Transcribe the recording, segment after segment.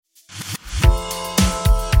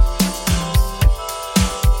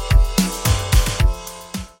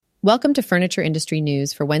Welcome to Furniture Industry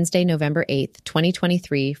News for Wednesday, November 8th,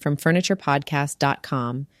 2023 from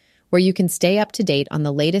FurniturePodcast.com, where you can stay up to date on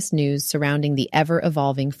the latest news surrounding the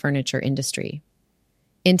ever-evolving furniture industry.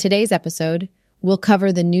 In today's episode, we'll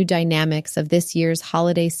cover the new dynamics of this year's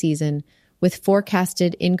holiday season with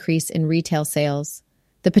forecasted increase in retail sales,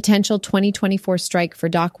 the potential 2024 strike for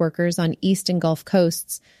dockworkers on East and Gulf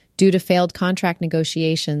coasts due to failed contract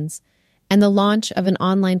negotiations, and the launch of an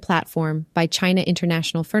online platform by China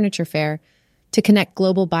International Furniture Fair to connect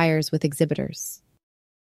global buyers with exhibitors.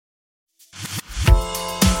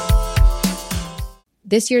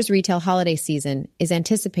 This year's retail holiday season is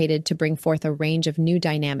anticipated to bring forth a range of new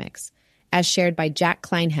dynamics, as shared by Jack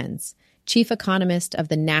Kleinhens, chief economist of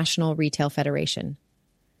the National Retail Federation.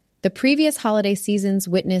 The previous holiday seasons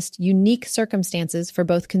witnessed unique circumstances for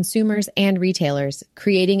both consumers and retailers,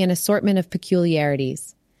 creating an assortment of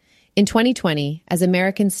peculiarities. In 2020, as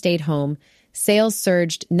Americans stayed home, sales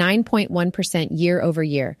surged 9.1% year over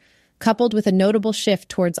year, coupled with a notable shift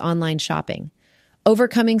towards online shopping.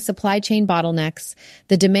 Overcoming supply chain bottlenecks,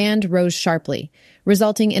 the demand rose sharply,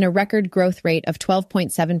 resulting in a record growth rate of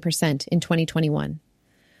 12.7% in 2021.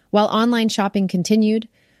 While online shopping continued,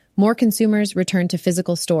 more consumers returned to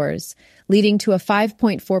physical stores, leading to a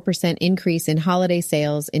 5.4% increase in holiday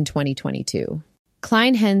sales in 2022.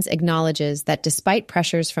 Kleinhens acknowledges that despite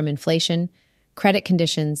pressures from inflation, credit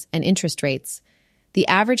conditions, and interest rates, the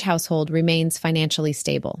average household remains financially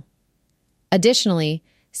stable. Additionally,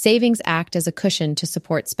 savings act as a cushion to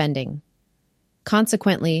support spending.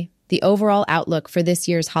 Consequently, the overall outlook for this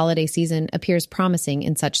year's holiday season appears promising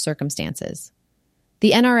in such circumstances.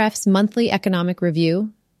 The NRF's monthly economic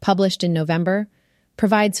review, published in November,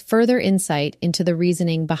 provides further insight into the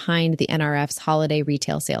reasoning behind the NRF's holiday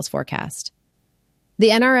retail sales forecast. The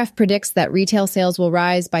NRF predicts that retail sales will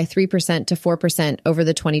rise by 3% to 4% over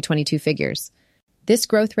the 2022 figures. This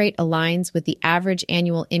growth rate aligns with the average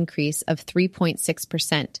annual increase of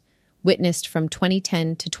 3.6% witnessed from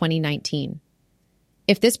 2010 to 2019.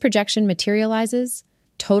 If this projection materializes,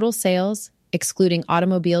 total sales, excluding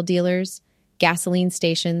automobile dealers, gasoline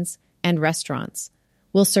stations, and restaurants,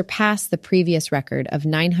 will surpass the previous record of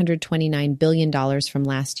 $929 billion from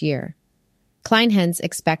last year. Kleinhens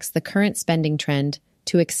expects the current spending trend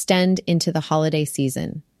to extend into the holiday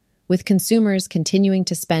season, with consumers continuing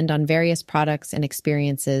to spend on various products and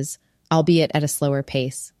experiences, albeit at a slower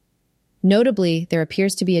pace. Notably, there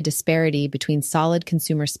appears to be a disparity between solid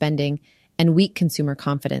consumer spending and weak consumer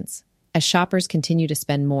confidence, as shoppers continue to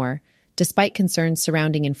spend more, despite concerns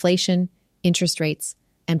surrounding inflation, interest rates,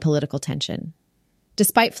 and political tension.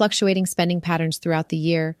 Despite fluctuating spending patterns throughout the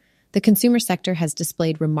year, the consumer sector has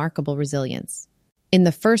displayed remarkable resilience. In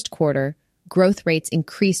the first quarter, growth rates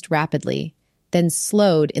increased rapidly, then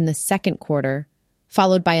slowed in the second quarter,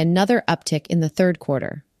 followed by another uptick in the third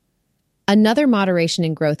quarter. Another moderation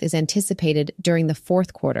in growth is anticipated during the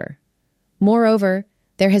fourth quarter. Moreover,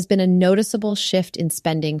 there has been a noticeable shift in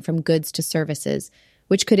spending from goods to services,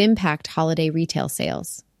 which could impact holiday retail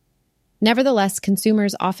sales. Nevertheless,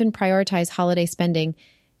 consumers often prioritize holiday spending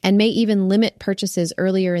and may even limit purchases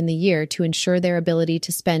earlier in the year to ensure their ability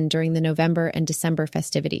to spend during the November and December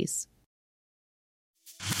festivities.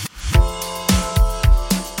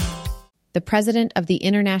 The president of the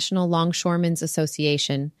International Longshoremen's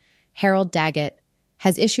Association, Harold Daggett,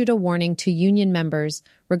 has issued a warning to union members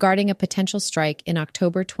regarding a potential strike in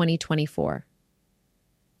October 2024.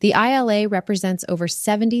 The ILA represents over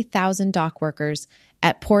 70,000 dockworkers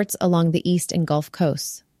at ports along the East and Gulf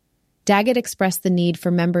coasts. Daggett expressed the need for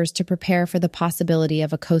members to prepare for the possibility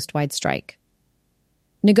of a coast-wide strike.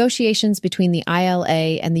 Negotiations between the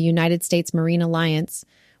ILA and the United States Marine Alliance,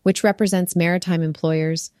 which represents maritime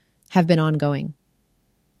employers, have been ongoing.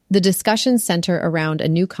 The discussions center around a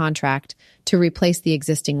new contract to replace the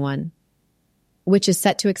existing one, which is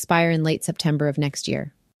set to expire in late September of next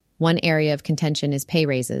year. One area of contention is pay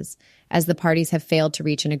raises, as the parties have failed to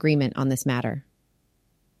reach an agreement on this matter.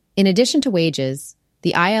 In addition to wages,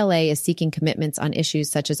 the ILA is seeking commitments on issues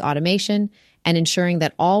such as automation and ensuring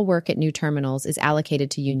that all work at new terminals is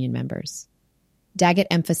allocated to union members. Daggett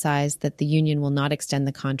emphasized that the union will not extend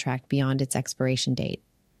the contract beyond its expiration date.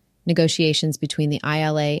 Negotiations between the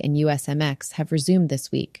ILA and USMX have resumed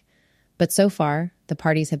this week, but so far, the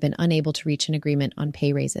parties have been unable to reach an agreement on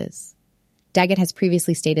pay raises. Daggett has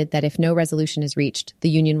previously stated that if no resolution is reached, the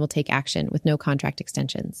union will take action with no contract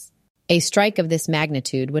extensions. A strike of this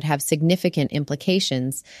magnitude would have significant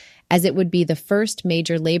implications, as it would be the first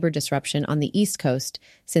major labor disruption on the East Coast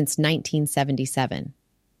since 1977.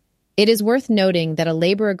 It is worth noting that a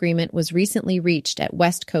labor agreement was recently reached at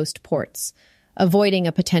West Coast ports, avoiding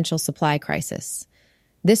a potential supply crisis.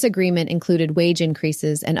 This agreement included wage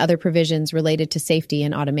increases and other provisions related to safety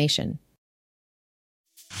and automation.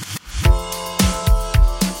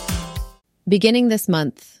 Beginning this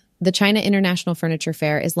month, the China International Furniture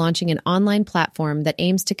Fair is launching an online platform that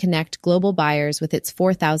aims to connect global buyers with its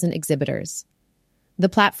 4,000 exhibitors. The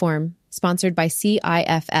platform, sponsored by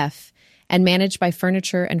CIFF and managed by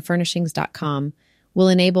furnitureandfurnishings.com, will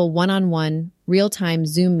enable one-on-one, real-time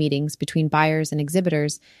Zoom meetings between buyers and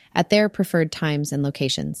exhibitors at their preferred times and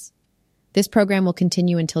locations. This program will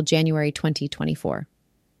continue until January 2024.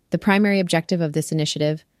 The primary objective of this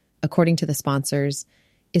initiative, according to the sponsors,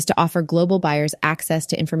 is to offer global buyers access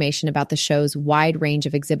to information about the show's wide range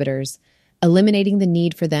of exhibitors, eliminating the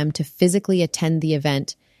need for them to physically attend the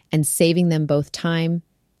event and saving them both time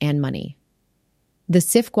and money. The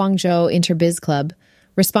CIFF Guangzhou Interbiz Club,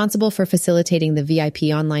 responsible for facilitating the VIP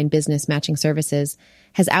online business matching services,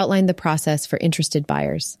 has outlined the process for interested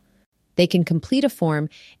buyers. They can complete a form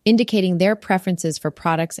indicating their preferences for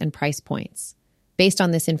products and price points. Based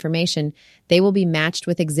on this information, they will be matched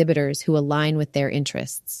with exhibitors who align with their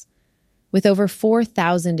interests. With over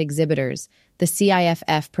 4,000 exhibitors, the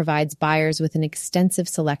CIFF provides buyers with an extensive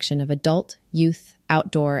selection of adult, youth,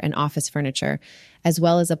 outdoor, and office furniture, as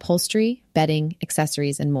well as upholstery, bedding,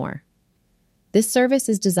 accessories, and more. This service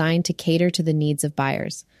is designed to cater to the needs of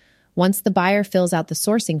buyers. Once the buyer fills out the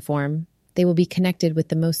sourcing form, they will be connected with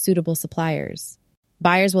the most suitable suppliers.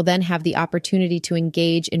 Buyers will then have the opportunity to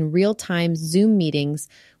engage in real-time Zoom meetings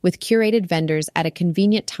with curated vendors at a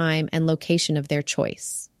convenient time and location of their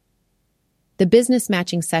choice. The business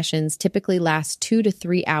matching sessions typically last 2 to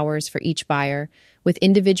 3 hours for each buyer, with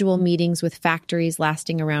individual meetings with factories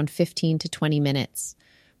lasting around 15 to 20 minutes.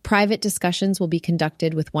 Private discussions will be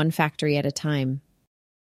conducted with one factory at a time.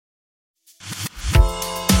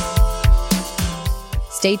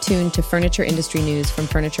 Stay tuned to furniture industry news from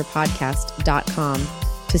FurniturePodcast.com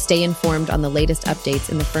to stay informed on the latest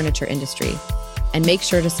updates in the furniture industry, and make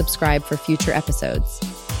sure to subscribe for future episodes.